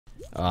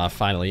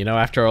Finally, you know,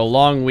 after a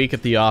long week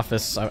at the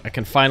office, I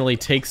can finally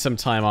take some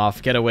time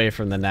off, get away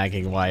from the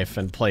nagging wife,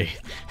 and play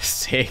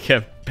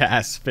Sega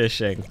bass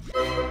fishing.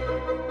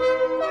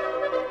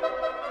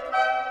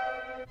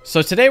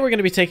 So today we're going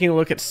to be taking a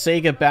look at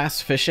Sega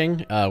Bass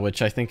Fishing,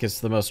 which I think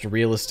is the most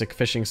realistic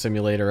fishing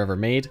simulator ever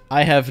made.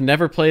 I have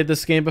never played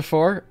this game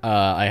before.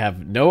 I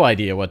have no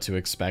idea what to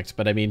expect,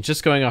 but I mean,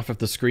 just going off of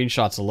the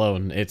screenshots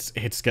alone, it's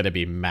going to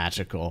be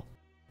magical.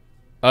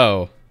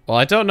 Oh. Well,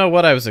 I don't know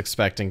what I was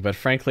expecting, but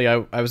frankly, I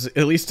was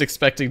at least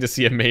expecting to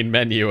see a main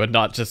menu and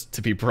not just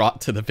to be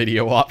brought to the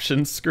video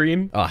options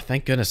screen. Oh,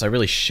 thank goodness, I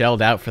really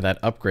shelled out for that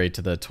upgrade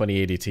to the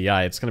 2080 Ti.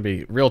 It's gonna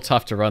be real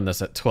tough to run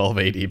this at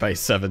 1280 by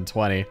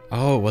 720.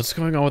 Oh, what's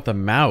going on with the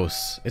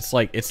mouse? It's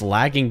like, it's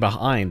lagging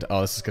behind.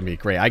 Oh, this is gonna be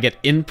great. I get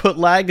input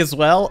lag as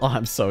well? Oh,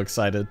 I'm so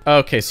excited.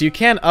 Okay, so you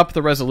can up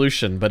the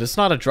resolution, but it's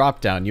not a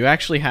drop-down. You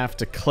actually have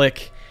to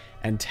click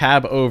and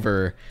tab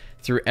over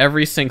through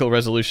every single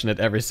resolution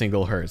at every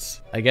single hertz.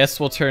 I guess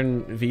we'll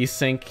turn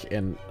VSync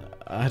and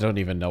I don't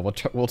even know.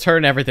 We'll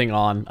turn everything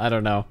on. I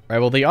don't know. All right,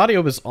 well, the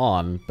audio is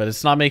on, but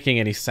it's not making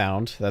any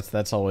sound.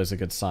 That's always a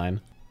good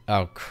sign.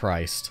 Oh,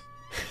 Christ.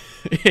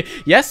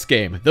 Yes,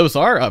 game. Those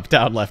are up,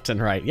 down, left,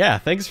 and right. Yeah,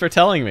 thanks for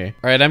telling me.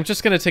 All right, I'm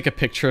just going to take a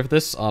picture of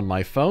this on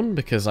my phone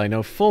because I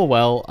know full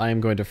well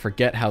I'm going to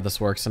forget how this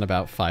works in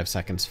about 5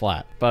 seconds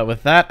flat. But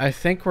with that, I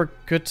think we're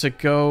good to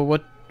go.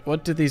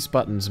 What do these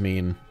buttons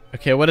mean?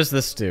 Okay, what does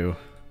this do?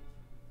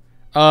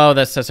 Oh,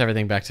 that sets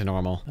everything back to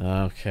normal.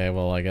 Okay,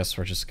 well, I guess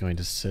we're just going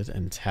to sit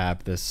and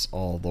tab this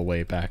all the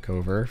way back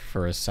over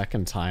for a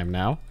second time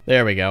now.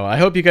 There we go. I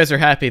hope you guys are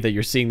happy that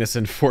you're seeing this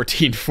in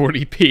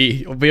 1440p.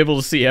 You'll be able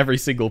to see every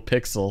single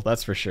pixel,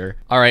 that's for sure.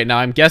 All right, now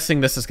I'm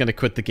guessing this is going to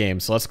quit the game,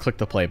 so let's click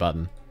the play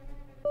button.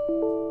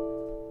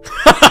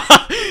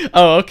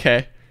 Oh,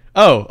 okay.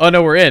 Oh,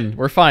 no, we're in.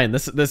 We're fine.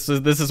 This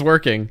is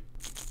working.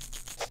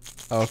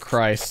 Oh,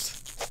 Christ.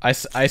 I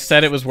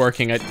said it was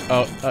working.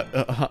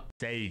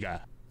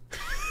 Sega.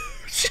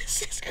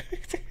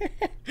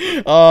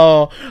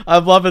 Oh,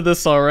 I'm loving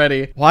this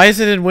already. Why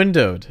is it in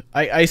windowed?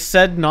 I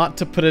said not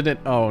to put it in.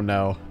 Oh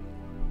no.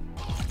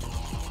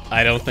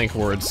 I don't think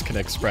words can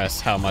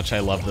express how much I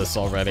love this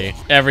already.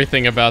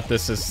 Everything about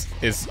this is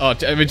oh,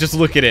 I mean, just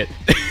look at it.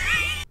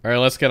 All right,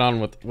 let's get on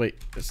with. Wait,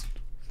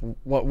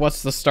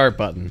 what's the start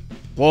button?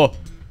 Whoa.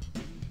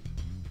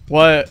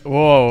 What?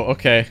 Whoa.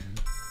 Okay.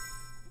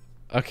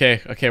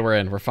 Okay, we're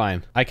in. We're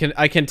fine. I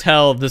can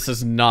tell this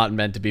is not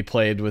meant to be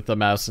played with the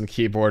mouse and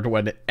keyboard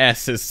when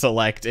S is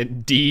select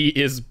and D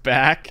is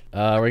back.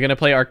 We're gonna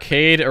play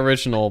arcade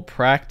original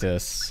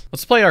practice.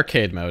 Let's play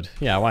arcade mode.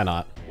 Yeah, why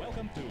not?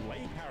 Welcome to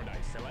Lake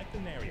Paradise. Select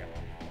an area.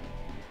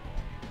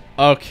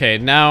 Okay,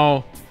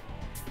 now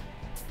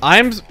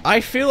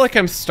I feel like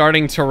I'm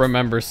starting to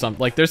remember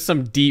something. Like there's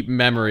some deep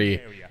memory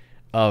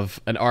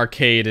of an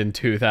arcade in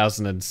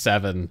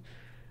 2007.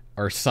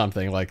 Or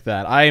something like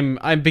that.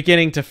 I'm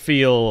beginning to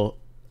feel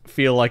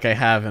like I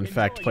have in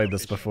fact played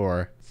this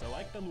before.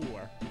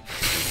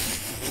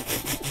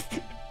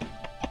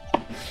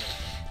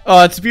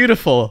 Oh, it's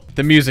beautiful.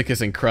 The music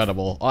is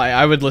incredible.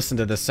 I would listen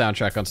to this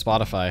soundtrack on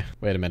Spotify.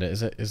 Wait a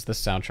minute, is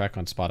this soundtrack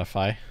on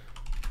Spotify?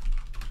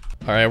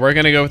 All right, we're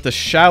gonna go with the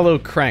Shallow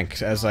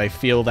Crank as I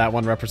feel that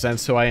one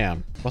represents who I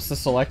am. What's the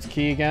select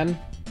key again?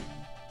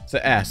 It's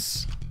a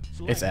S.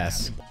 It's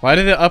S. Why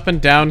did the up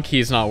and down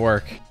keys not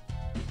work?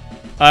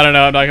 I don't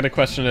know, I'm not gonna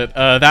question it.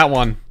 That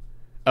one.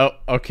 Oh,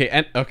 okay,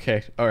 and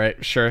okay,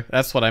 alright, sure.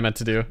 That's what I meant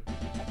to do.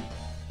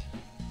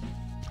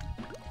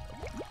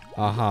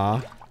 Uh-huh.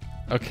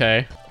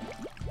 Okay.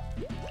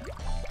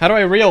 How do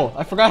I reel?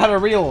 I forgot how to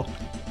reel.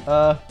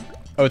 Oh,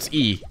 it's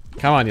E.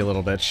 Come on, you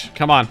little bitch.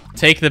 Come on.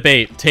 Take the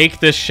bait.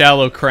 Take this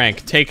shallow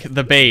crank. Take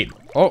the bait.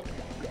 Oh,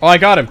 I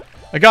got him.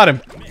 I got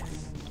him.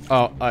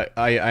 Oh,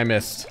 I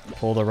missed.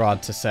 Pull the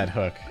rod to set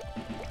hook.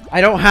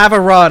 I don't have a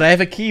rod, I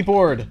have a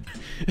keyboard.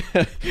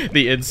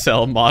 The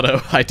incel motto,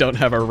 I don't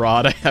have a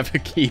rod, I have a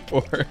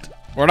keyboard.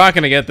 We're not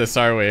gonna get this,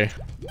 are we?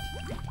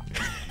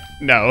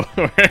 No,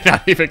 we're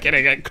not even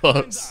getting it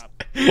close.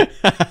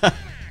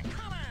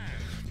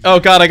 Oh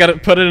god, I gotta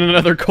put in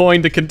another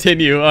coin to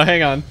continue. Oh,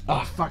 hang on.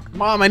 Oh, fuck.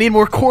 Mom, I need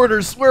more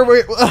quarters. Where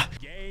we?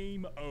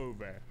 Game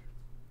over.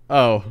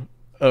 Oh,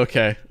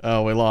 okay.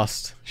 Oh, we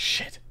lost.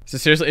 Shit. So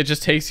seriously, it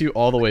just takes you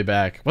all the way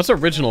back. What's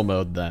original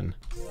mode then?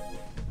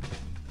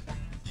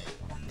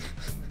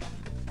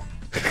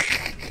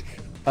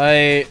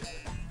 I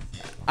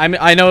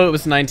know it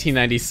was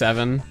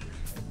 1997,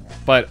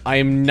 but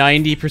I'm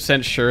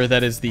 90% sure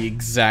that is the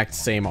exact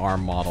same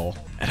ARM model.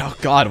 And oh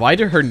god, why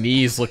do her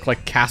knees look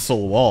like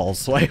castle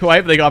walls? Why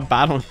have they got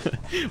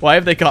why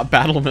have they got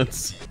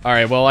battlements? All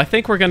right, well, I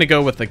think we're gonna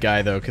go with the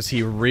guy though, because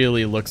he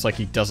really looks like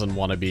he doesn't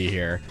want to be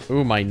here.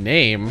 Ooh, my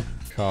name.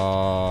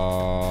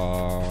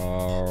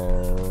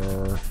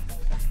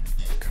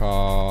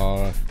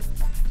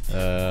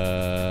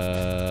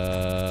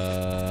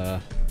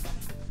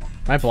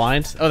 Am I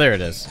blind? Oh, there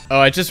it is. Oh,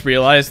 I just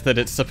realized that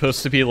it's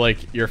supposed to be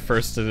like your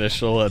first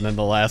initial and then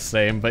the last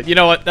name, but you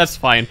know what? That's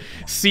fine.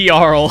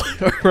 C-Arl,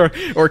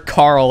 or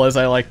Carl, as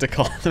I like to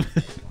call him.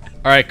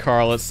 All right,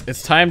 Carl,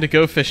 it's time to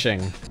go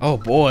fishing. Oh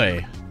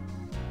boy.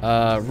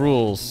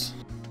 Rules.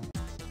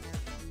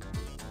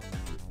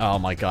 Oh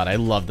my god, I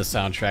love the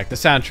soundtrack. The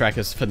soundtrack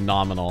is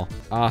phenomenal.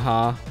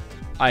 Uh-huh.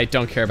 I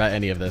don't care about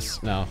any of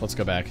this. No, let's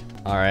go back.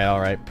 All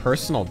right.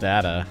 Personal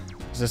data.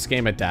 Is this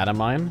game a data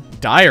mine?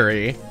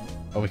 Diary?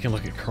 Oh, we can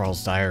look at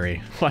Carl's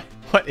diary.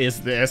 What is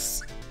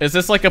this? Is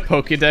this like a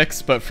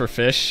Pokédex, but for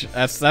fish?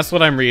 That's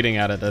what I'm reading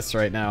out of this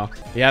right now.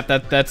 Yeah,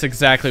 that's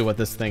exactly what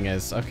this thing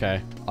is.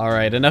 Okay. All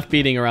right, enough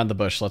beating around the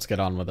bush. Let's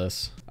get on with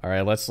this. All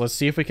right, let's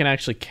see if we can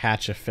actually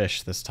catch a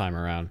fish this time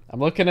around.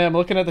 I'm looking at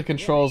the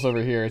controls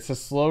over here. It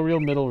says slow reel,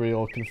 middle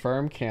reel,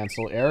 confirm,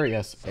 cancel,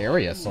 area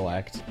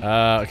select.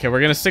 Okay,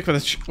 we're gonna stick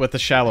with the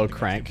shallow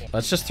crank.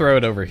 Let's just throw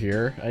it over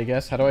here, I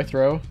guess. How do I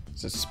throw?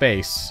 Is it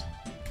space?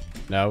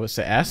 No, it's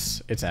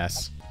S. It's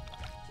S.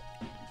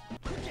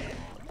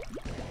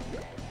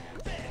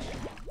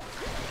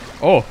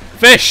 Oh,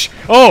 fish!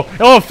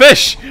 Oh,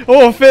 fish!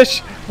 Oh,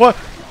 fish! What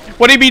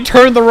do you mean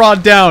turn the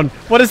rod down?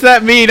 What does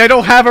that mean? I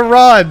don't have a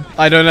rod!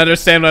 I don't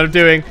understand what I'm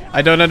doing.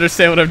 I don't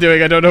understand what I'm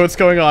doing. I don't know what's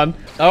going on.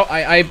 Oh,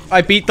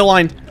 I beat the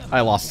line.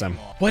 I lost him.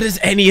 What does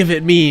any of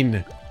it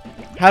mean?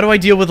 How do I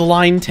deal with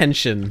line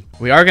tension?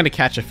 We are gonna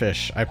catch a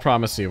fish. I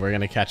promise you, we're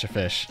gonna catch a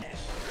fish.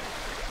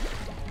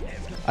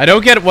 I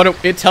don't get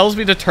what it tells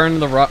me to turn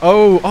the rod.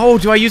 Oh,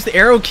 do I use the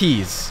arrow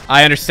keys?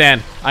 I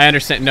understand.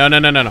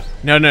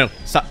 No.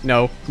 Stop.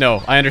 No.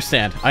 I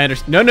understand.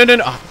 No.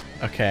 Oh,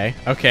 okay.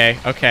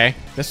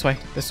 This way.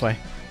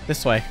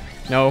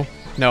 No.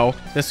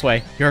 This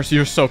way.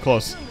 You're so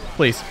close.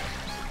 Please.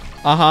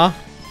 Uh-huh.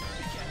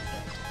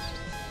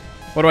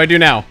 What do I do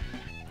now?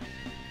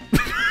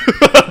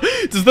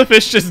 Does the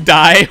fish just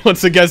die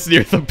once it gets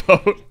near the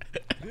boat?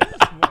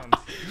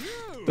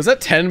 Was that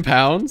 10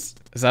 pounds?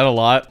 Is that a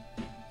lot?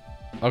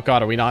 Oh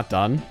god, are we not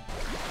done?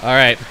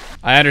 Alright,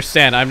 I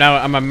understand.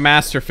 I'm a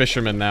master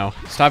fisherman now.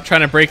 Stop trying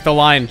to break the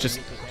line.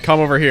 Just come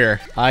over here.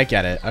 I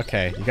get it.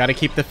 Okay, you gotta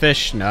keep the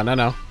fish.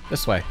 No.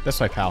 This way,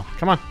 pal.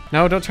 Come on.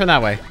 No, don't turn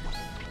that way.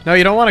 No,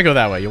 you don't want to go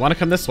that way. You want to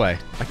come this way.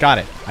 I got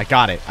it.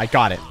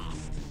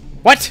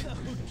 What?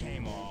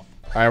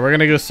 Alright, we're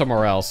gonna go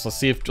somewhere else.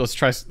 Let's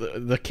try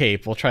the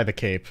cape. We'll try the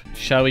cape.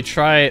 Shall we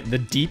try the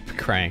deep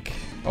crank?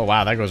 Oh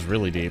wow, that goes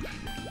really deep.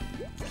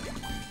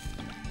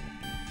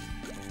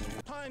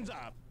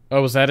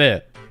 Oh, was that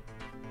it?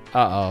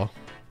 Uh-oh.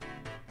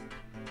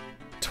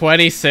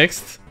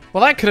 26th?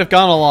 Well, that could have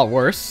gone a lot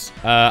worse.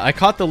 I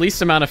caught the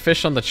least amount of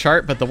fish on the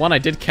chart, but the one I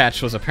did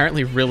catch was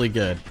apparently really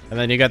good. And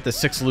then you got the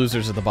 6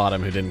 losers at the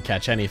bottom who didn't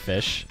catch any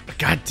fish. But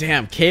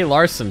goddamn, Kay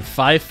Larson,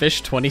 5 fish,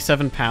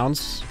 27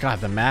 pounds.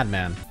 God, the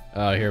madman.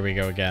 Oh, here we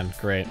go again.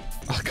 Great.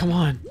 Oh, come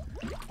on.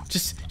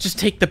 Just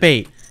take the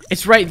bait.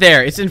 It's right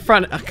there. It's in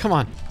front. Come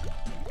on.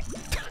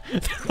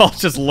 They're all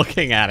just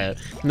looking at it.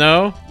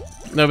 No?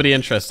 Nobody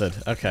interested.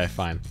 Okay,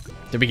 fine.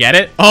 Did we get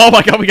it? Oh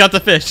my god, we got the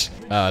fish.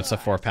 Oh, it's a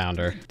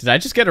 4-pounder. Did I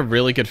just get a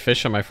really good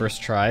fish on my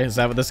first try? Is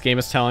that what this game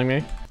is telling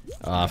me?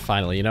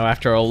 Finally, you know,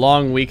 after a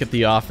long week at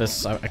the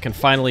office, I can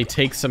finally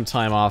take some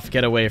time off,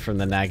 get away from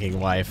the nagging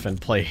wife, and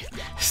play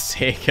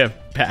Sega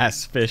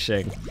bass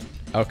fishing.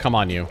 Oh, come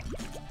on, you.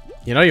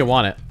 You know you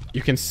want it.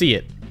 You can see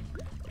it.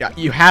 Yeah,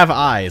 you have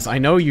eyes. I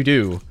know you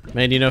do.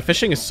 Man, you know,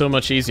 fishing is so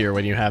much easier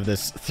when you have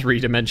this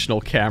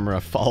 3-dimensional camera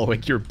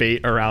following your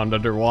bait around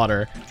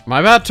underwater. Am I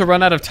about to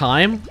run out of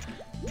time?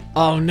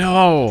 Oh,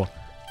 no.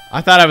 I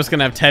thought I was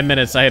gonna have 10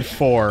 minutes. I had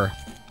 4.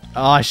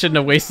 Oh, I shouldn't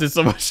have wasted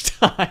so much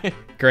time.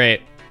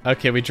 Great.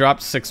 Okay, we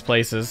dropped 6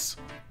 places.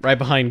 Right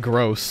behind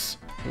Gross.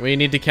 We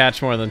need to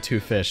catch more than 2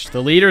 fish.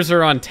 The leaders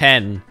are on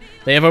 10.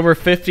 They have over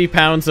 50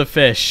 pounds of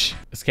fish.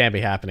 This can't be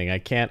happening. I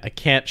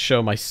can't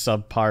show my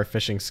subpar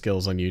fishing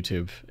skills on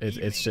YouTube.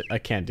 It's just, I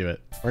can't do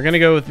it. We're gonna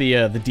go with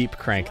the deep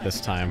crank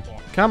this time.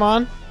 Come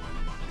on.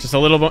 Just a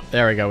little bit.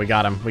 There we go. We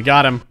got him. We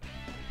got him.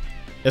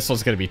 This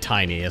one's gonna be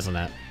tiny, isn't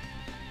it?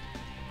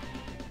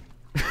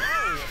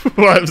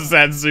 What was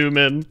that zoom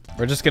in?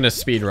 We're just gonna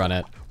speed run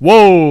it.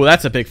 Whoa,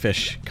 that's a big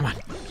fish. Come on.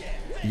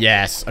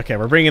 Yes. Okay,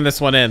 we're bringing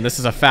this one in. This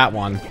is a fat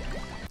one.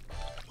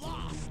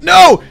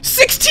 No!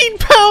 16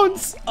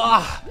 pounds!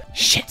 Ah,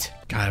 shit.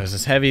 God, it was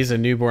as heavy as a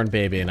newborn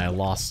baby and I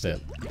lost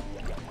it.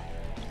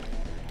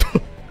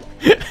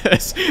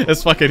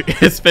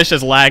 This fish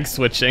is lag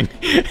switching.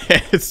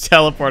 It's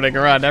teleporting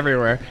around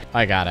everywhere.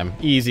 I got him.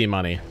 Easy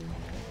money.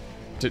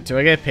 Do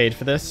I get paid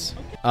for this?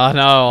 Oh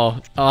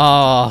no.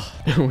 Oh,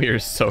 we are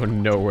so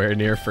nowhere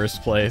near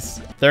first place.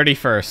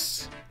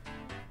 31st.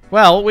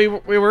 Well, we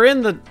were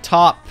in the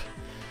top.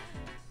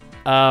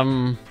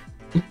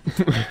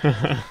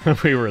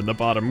 We were in the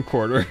bottom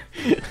quarter.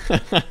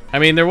 I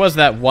mean, there was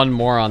that one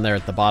moron there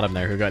at the bottom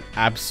there who got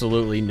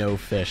absolutely no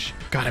fish.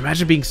 God,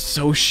 imagine being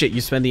so shit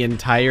you spend the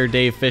entire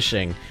day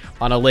fishing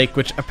on a lake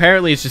which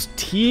apparently is just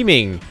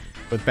teeming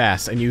with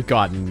bass and you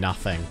got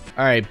nothing.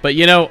 All right, but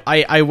you know,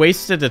 I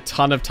wasted a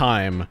ton of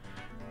time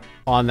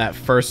on that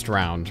first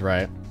round,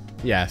 right?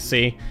 Yeah,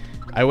 see?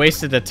 I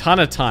wasted a ton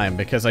of time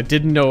because I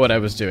didn't know what I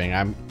was doing.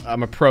 I'm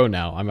a pro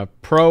now. I'm a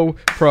pro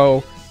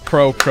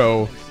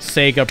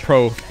Sega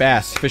pro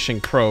bass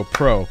fishing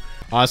pro.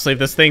 Honestly, if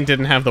this thing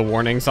didn't have the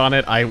warnings on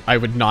it, I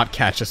would not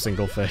catch a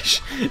single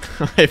fish.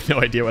 I have no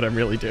idea what I'm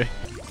really doing.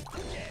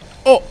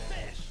 Oh!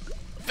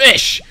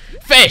 Fish!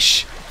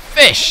 Fish!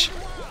 Fish!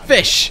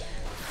 Fish!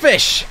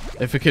 Fish!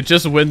 If we could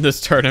just win this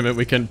tournament,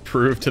 we can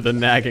prove to the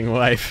nagging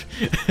wife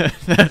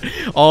that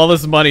all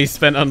this money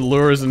spent on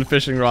lures and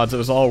fishing rods, it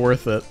was all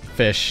worth it.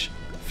 Fish.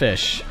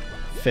 Fish.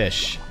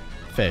 Fish.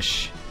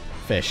 Fish.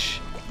 Fish.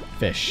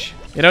 Fish.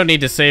 You don't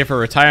need to save for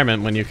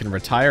retirement when you can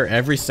retire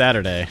every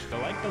Saturday.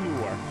 Select the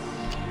lure.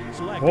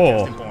 Select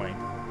Whoa. the point.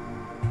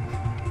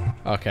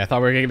 Okay, I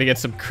thought we were gonna get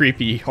some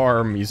creepy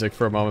horror music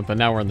for a moment, but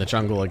now we're in the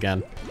jungle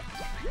again.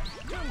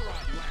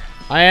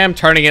 I am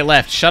turning it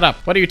left. Shut up.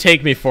 What do you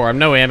take me for? I'm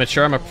no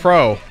amateur. I'm a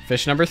pro.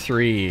 Fish number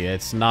 3.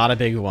 It's not a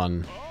big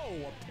one.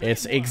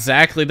 It's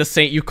exactly the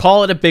same. You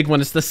call it a big one.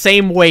 It's the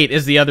same weight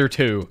as the other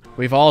 2.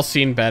 We've all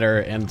seen better,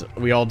 and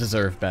we all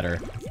deserve better.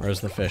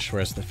 Where's the fish?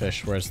 Where's the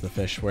fish? Where's the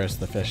fish? Where's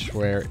the fish?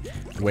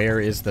 Where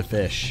is the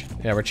fish?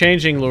 Yeah, we're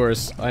changing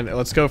lures.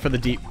 Let's go for the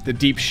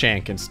deep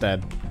shank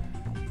instead.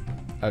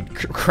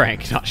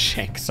 Crank, not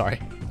shank. Sorry.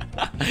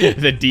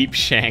 The deep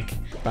shank.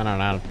 You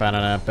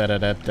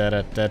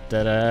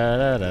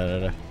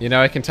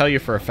know, I can tell you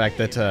for a fact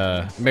that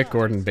Mick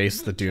Gordon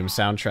based the Doom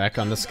soundtrack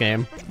on this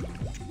game.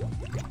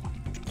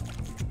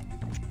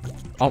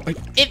 Oh,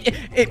 it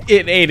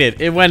ate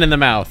it. It went in the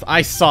mouth.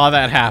 I saw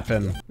that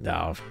happen.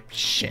 Oh,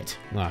 shit.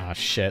 Oh,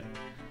 shit.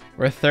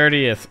 We're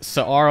 30th,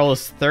 so Arl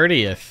is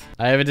 30th.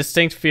 I have a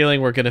distinct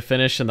feeling we're gonna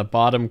finish in the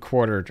bottom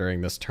quarter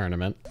during this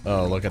tournament.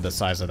 Oh, look at the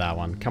size of that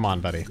one. Come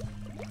on, buddy.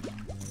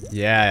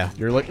 Yeah,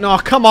 you're like, no,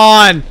 come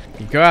on!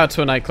 You go out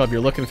to a nightclub,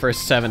 you're looking for a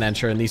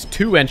 7-incher, and these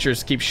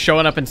 2-inchers keep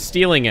showing up and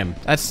stealing him.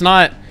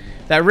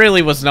 That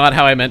really was not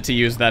how I meant to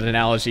use that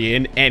analogy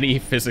in any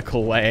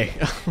physical way.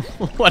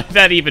 What did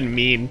that even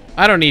mean?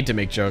 I don't need to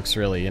make jokes,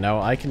 really, you know?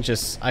 I can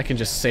just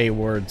say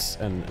words,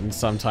 and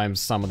sometimes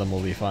some of them will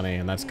be funny,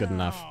 and that's good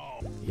enough.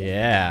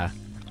 Yeah.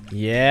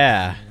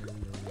 Yeah.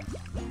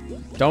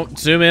 Don't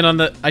zoom in on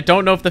the... I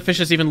don't know if the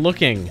fish is even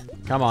looking.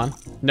 Come on.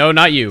 No,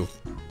 not you.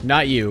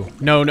 Not you.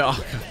 No, no. Oh,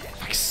 for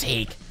fuck's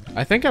sake.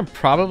 I think I'm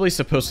probably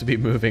supposed to be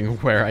moving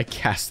where I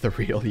cast the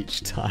reel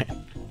each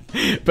time.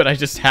 But I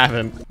just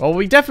haven't. Well,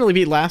 we definitely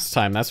beat last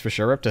time, that's for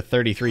sure. We're up to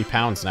 33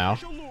 pounds now.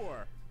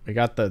 We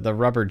got the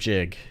rubber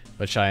jig,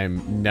 which I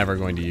am never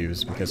going to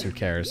use because who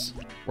cares.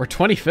 We're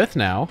 25th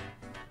now.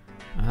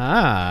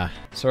 Ah.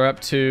 So we're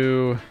up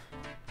to...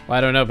 Well,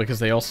 I don't know because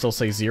they all still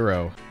say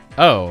 0.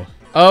 Oh.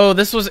 Oh,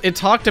 this was... It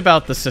talked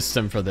about the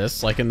system for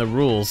this, like in the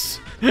rules.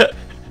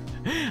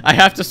 I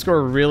have to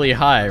score really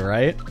high,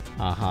 right?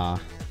 Uh-huh.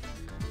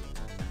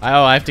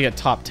 Oh, I have to get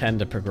top 10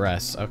 to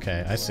progress.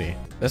 Okay, I see.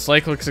 This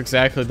lake looks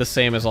exactly the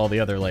same as all the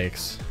other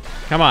lakes.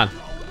 Come on.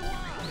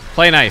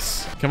 Play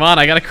nice. Come on,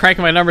 I gotta crank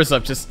my numbers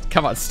up. Just,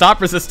 come on, stop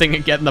resisting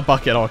and get in the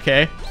bucket,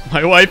 okay?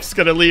 My wife's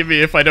gonna leave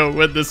me if I don't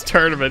win this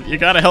tournament. You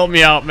gotta help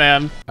me out,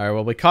 man. Alright,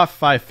 well, we caught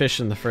 5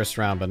 fish in the first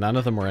round, but none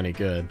of them were any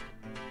good.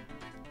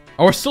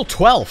 Oh, we're still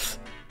 12th.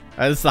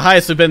 That's the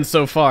highest we've been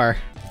so far.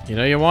 You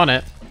know you want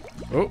it.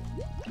 Oh.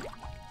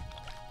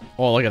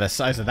 Oh, look at the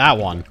size of that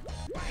one.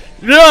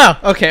 Yeah!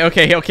 Okay,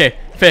 okay, okay.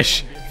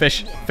 Fish,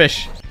 fish,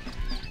 fish.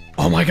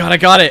 Oh my god, I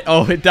got it.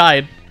 Oh, it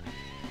died.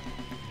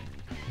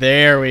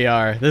 There we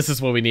are. This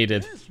is what we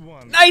needed.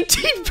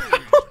 19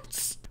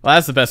 pounds! Well,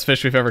 that's the best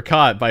fish we've ever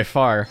caught, by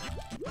far.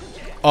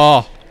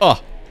 Oh,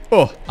 oh,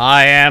 oh.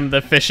 I am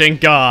the fishing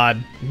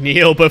god.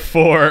 Kneel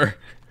before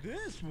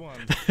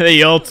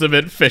the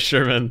ultimate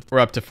fisherman. We're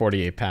up to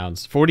 48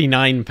 pounds.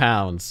 49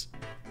 pounds.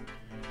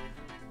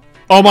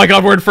 Oh my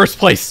god, we're in first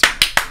place.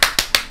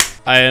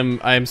 I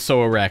am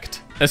so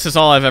erect. This is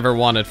all I've ever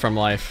wanted from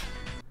life.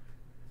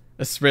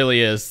 This really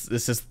is.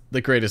 This is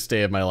the greatest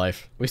day of my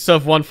life. We still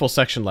have one full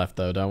section left,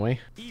 though, don't we?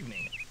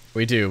 Evening.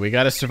 We do. We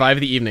gotta survive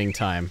the evening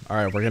time.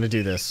 Alright, we're gonna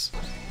do this.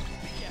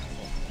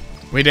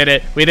 We did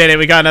it. We did it.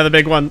 We got another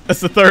big one. That's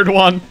the 3rd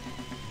one.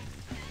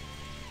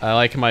 I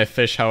like my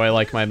fish how I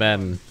like my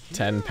men.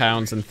 10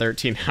 pounds and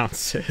 13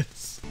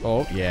 ounces.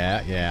 Oh,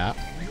 yeah, yeah.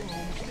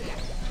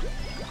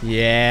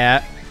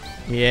 Yeah.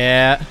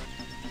 Yeah.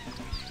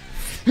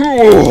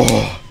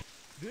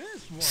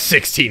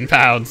 16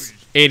 pounds.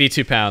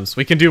 82 pounds.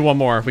 We can do one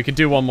more. We can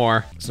do one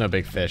more. It's no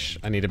big fish.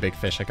 I need a big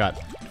fish. I got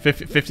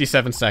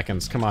 57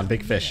 seconds. Come on,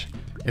 big fish.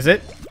 Is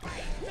it?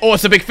 Oh,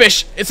 it's a big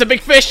fish. It's a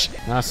big fish.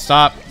 No,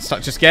 stop.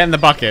 Stop. Just get in the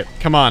bucket.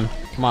 Come on.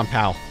 Come on,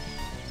 pal.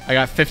 I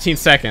got 15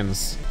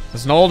 seconds.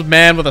 There's an old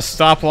man with a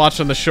stopwatch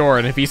on the shore,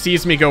 and if he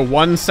sees me go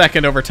 1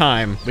 second over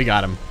time, we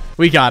got him.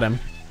 We got him.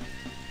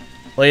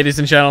 Ladies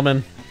and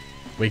gentlemen,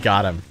 we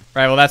got him.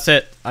 All right, well, that's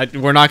it.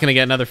 We're not going to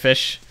get another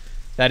fish.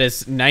 That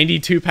is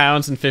 92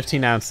 pounds and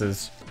 15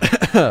 ounces.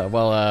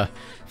 Well,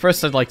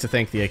 first I'd like to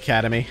thank the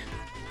Academy.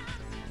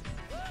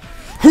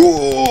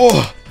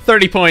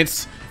 30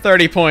 points.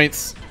 30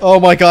 points. Oh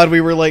my god, we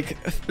were like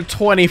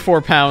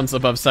 24 pounds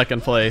above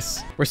 2nd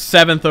place. We're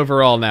 7th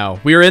overall now.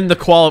 We're in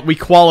the we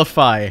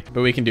qualify,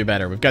 but we can do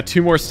better. We've got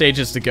 2 more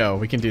stages to go.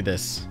 We can do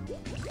this.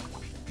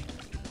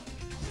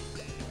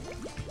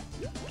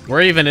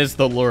 Where even is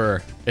the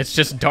lure? It's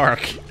just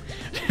dark.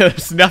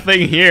 There's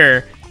nothing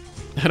here.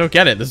 I don't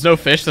get it. There's no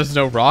fish. There's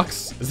no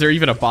rocks. Is there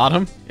even a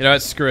bottom? You know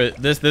what? Screw it.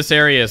 This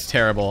area is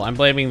terrible. I'm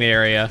blaming the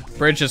area.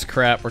 Bridge is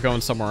crap. We're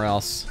going somewhere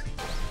else.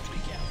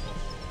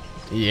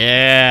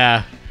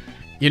 Yeah.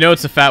 You know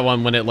it's a fat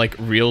one when it like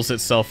reels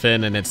itself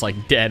in and it's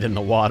like dead in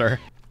the water.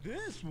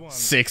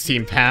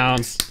 16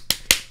 pounds.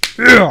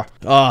 Yeah.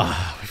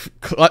 Oh,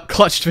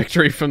 clutched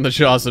victory from the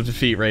jaws of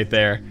defeat right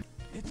there.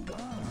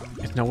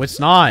 No, it's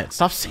not.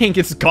 Stop saying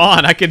it's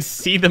gone. I can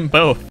see them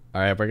both.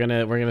 All right, we're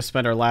gonna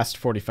spend our last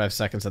 45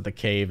 seconds at the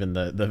cave in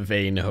the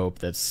vain hope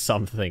that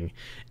something,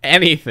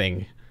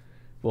 anything,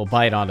 will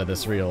bite onto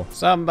this reel.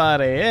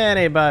 Somebody,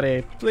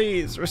 anybody,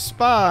 please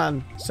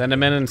respond. Send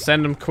them in and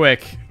send them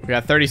quick. We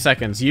got 30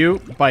 seconds. You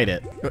bite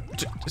it.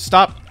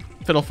 Stop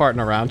fiddle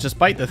farting around. Just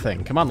bite the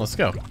thing. Come on, let's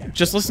go.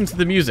 Just listen to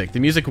the music. The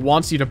music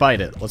wants you to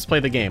bite it. Let's play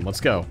the game.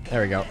 Let's go.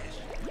 There we go.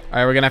 All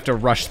right, we're gonna have to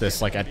rush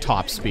this like at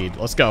top speed.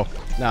 Let's go.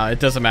 No,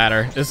 it doesn't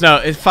matter. It's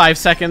 5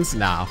 seconds.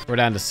 No, we're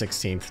down to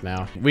 16th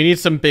now. We need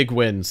some big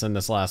wins in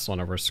this last one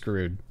or we're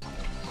screwed.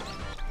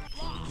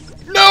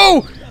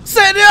 No!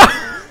 Set it!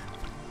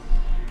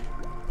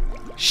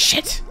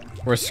 Shit!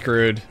 We're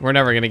screwed. We're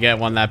never gonna get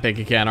one that big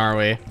again, are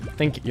we?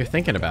 You're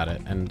thinking about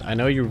it, and I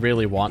know you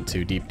really want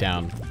to deep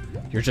down.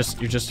 You're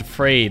just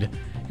afraid.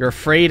 You're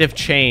afraid of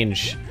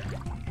change.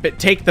 But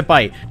take the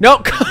bite. No,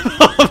 come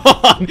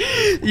on,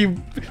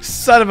 you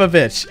son of a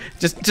bitch.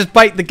 Just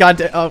bite the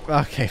goddamn. Oh,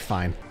 okay,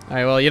 fine. All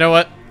right, well, you know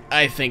what?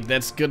 I think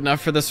that's good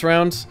enough for this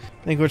round.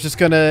 I think we're just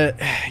gonna,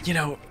 you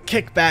know,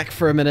 kick back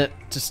for a minute,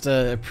 just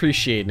to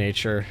appreciate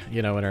nature,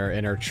 you know,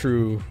 in her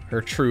true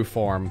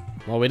form.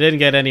 Well, we didn't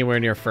get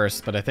anywhere near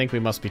first, but I think we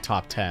must be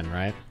top 10,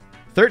 right?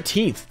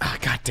 13th. Ah,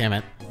 god damn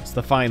it. It's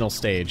the final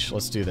stage.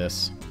 Let's do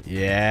this.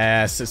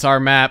 Yes, it's our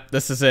map.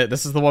 This is it.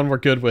 This is the one we're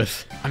good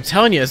with. I'm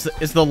telling you,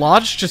 is the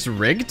lodge just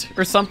rigged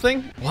or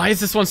something? Why is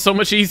this one so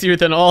much easier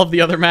than all of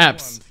the other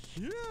maps?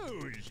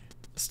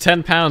 It's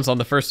 10 pounds on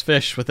the first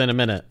fish within a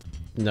minute.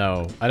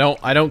 No, I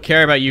don't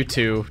care about you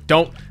two.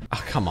 Don't.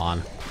 Oh, come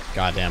on.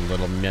 Goddamn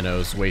little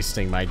minnows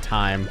wasting my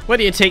time. What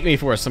do you take me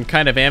for? Some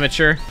kind of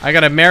amateur? I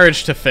got a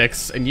marriage to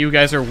fix and you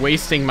guys are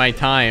wasting my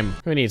time.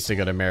 Who needs to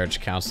go to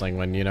marriage counseling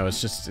when, you know,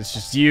 it's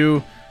just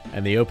you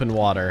and the open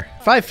water.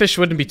 5 fish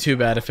wouldn't be too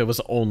bad if it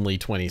was only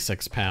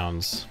 26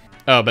 pounds.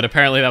 Oh, but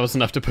apparently that was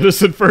enough to put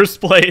us in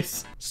first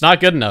place. It's not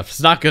good enough.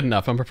 It's not good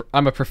enough.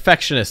 I'm a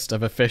perfectionist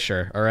of a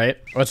fisher, all right?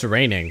 Oh, it's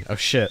raining. Oh,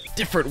 shit.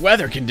 Different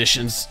weather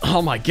conditions.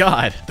 Oh, my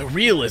God. The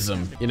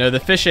realism. You know,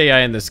 the fish AI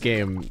in this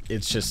game,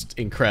 it's just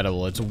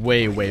incredible. It's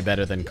way, way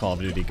better than Call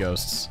of Duty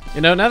Ghosts.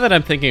 You know, now that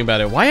I'm thinking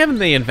about it, why haven't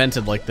they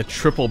invented, like, the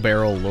triple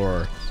barrel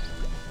lure?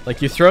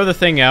 Like, you throw the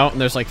thing out,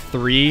 and there's, like,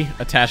 3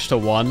 attached to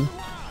 1.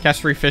 Catch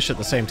 3 fish at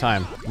the same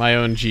time. My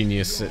own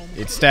genius.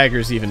 It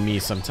staggers even me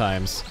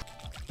sometimes.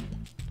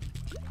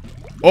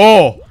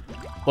 Oh!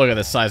 Look at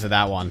the size of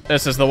that one.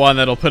 This is the one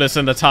that'll put us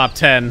in the top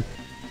 10.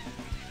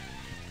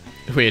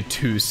 We had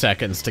 2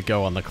 seconds to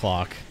go on the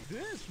clock.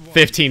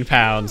 15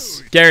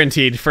 pounds.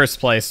 Guaranteed first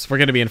place. We're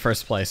gonna be in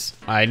first place.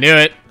 I knew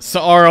it.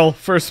 Saarl,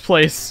 first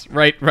place,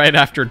 right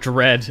after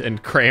Dread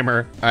and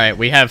Kramer. All right,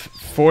 we have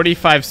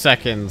 45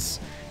 seconds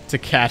to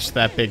catch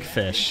that big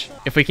fish.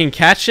 If we can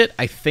catch it,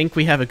 I think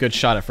we have a good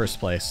shot at first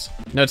place.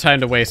 No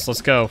time to waste.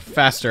 Let's go.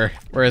 Faster.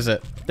 Where is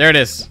it? There it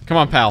is. Come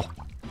on, pal.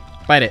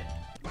 Bite it.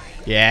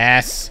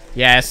 Yes.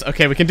 Yes.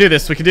 Okay, we can do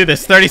this. We can do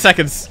this. 30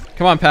 seconds.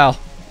 Come on, pal.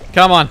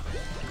 Come on.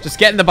 Just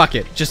get in the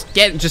bucket. Just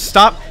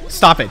stop.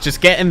 Stop it.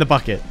 Just get in the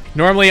bucket.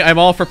 Normally, I'm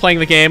all for playing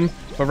the game,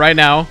 but right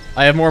now,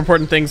 I have more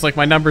important things like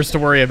my numbers to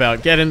worry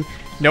about. Get in.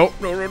 Nope.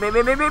 No, no, no,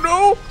 no, no, no,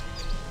 no.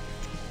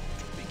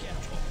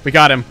 We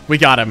got him. We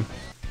got him.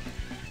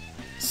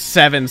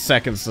 7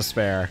 seconds to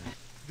spare.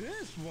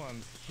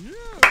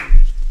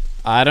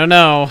 I don't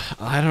know.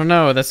 I don't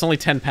know. That's only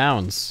 10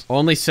 pounds.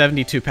 Only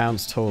 72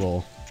 pounds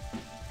total.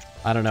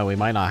 I don't know. We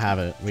might not have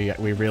it.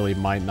 We really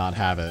might not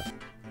have it.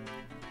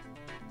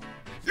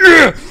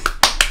 Yeah!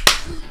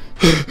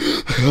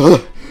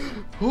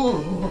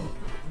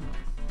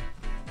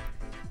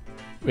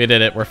 We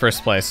did it. We're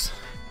first place.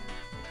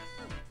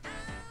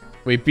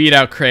 We beat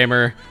out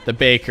Kramer, the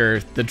Baker,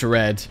 the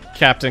Dread,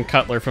 Captain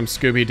Cutler from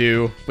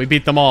Scooby-Doo. We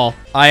beat them all.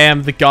 I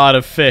am the god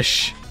of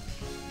fish.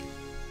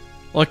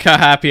 Look how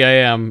happy I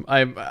am.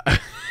 I'm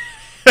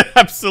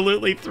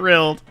absolutely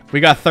thrilled. We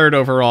got 3rd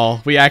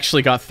overall. We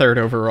actually got 3rd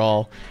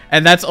overall.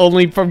 And that's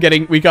only from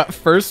we got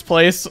first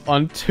place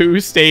on 2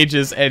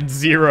 stages and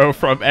 0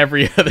 from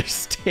every other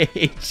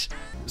stage.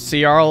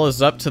 Ciarl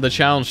is up to the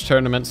challenge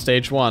tournament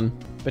stage 1.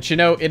 But you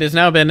know, it has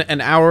now been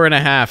an hour and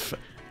a half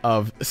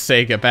of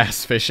Sega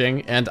bass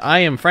fishing, and I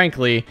am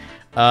frankly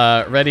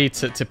ready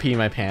to pee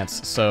my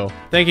pants. So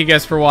thank you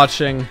guys for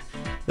watching.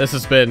 This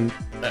has been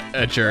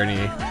a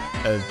journey.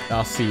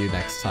 I'll see you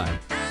next time.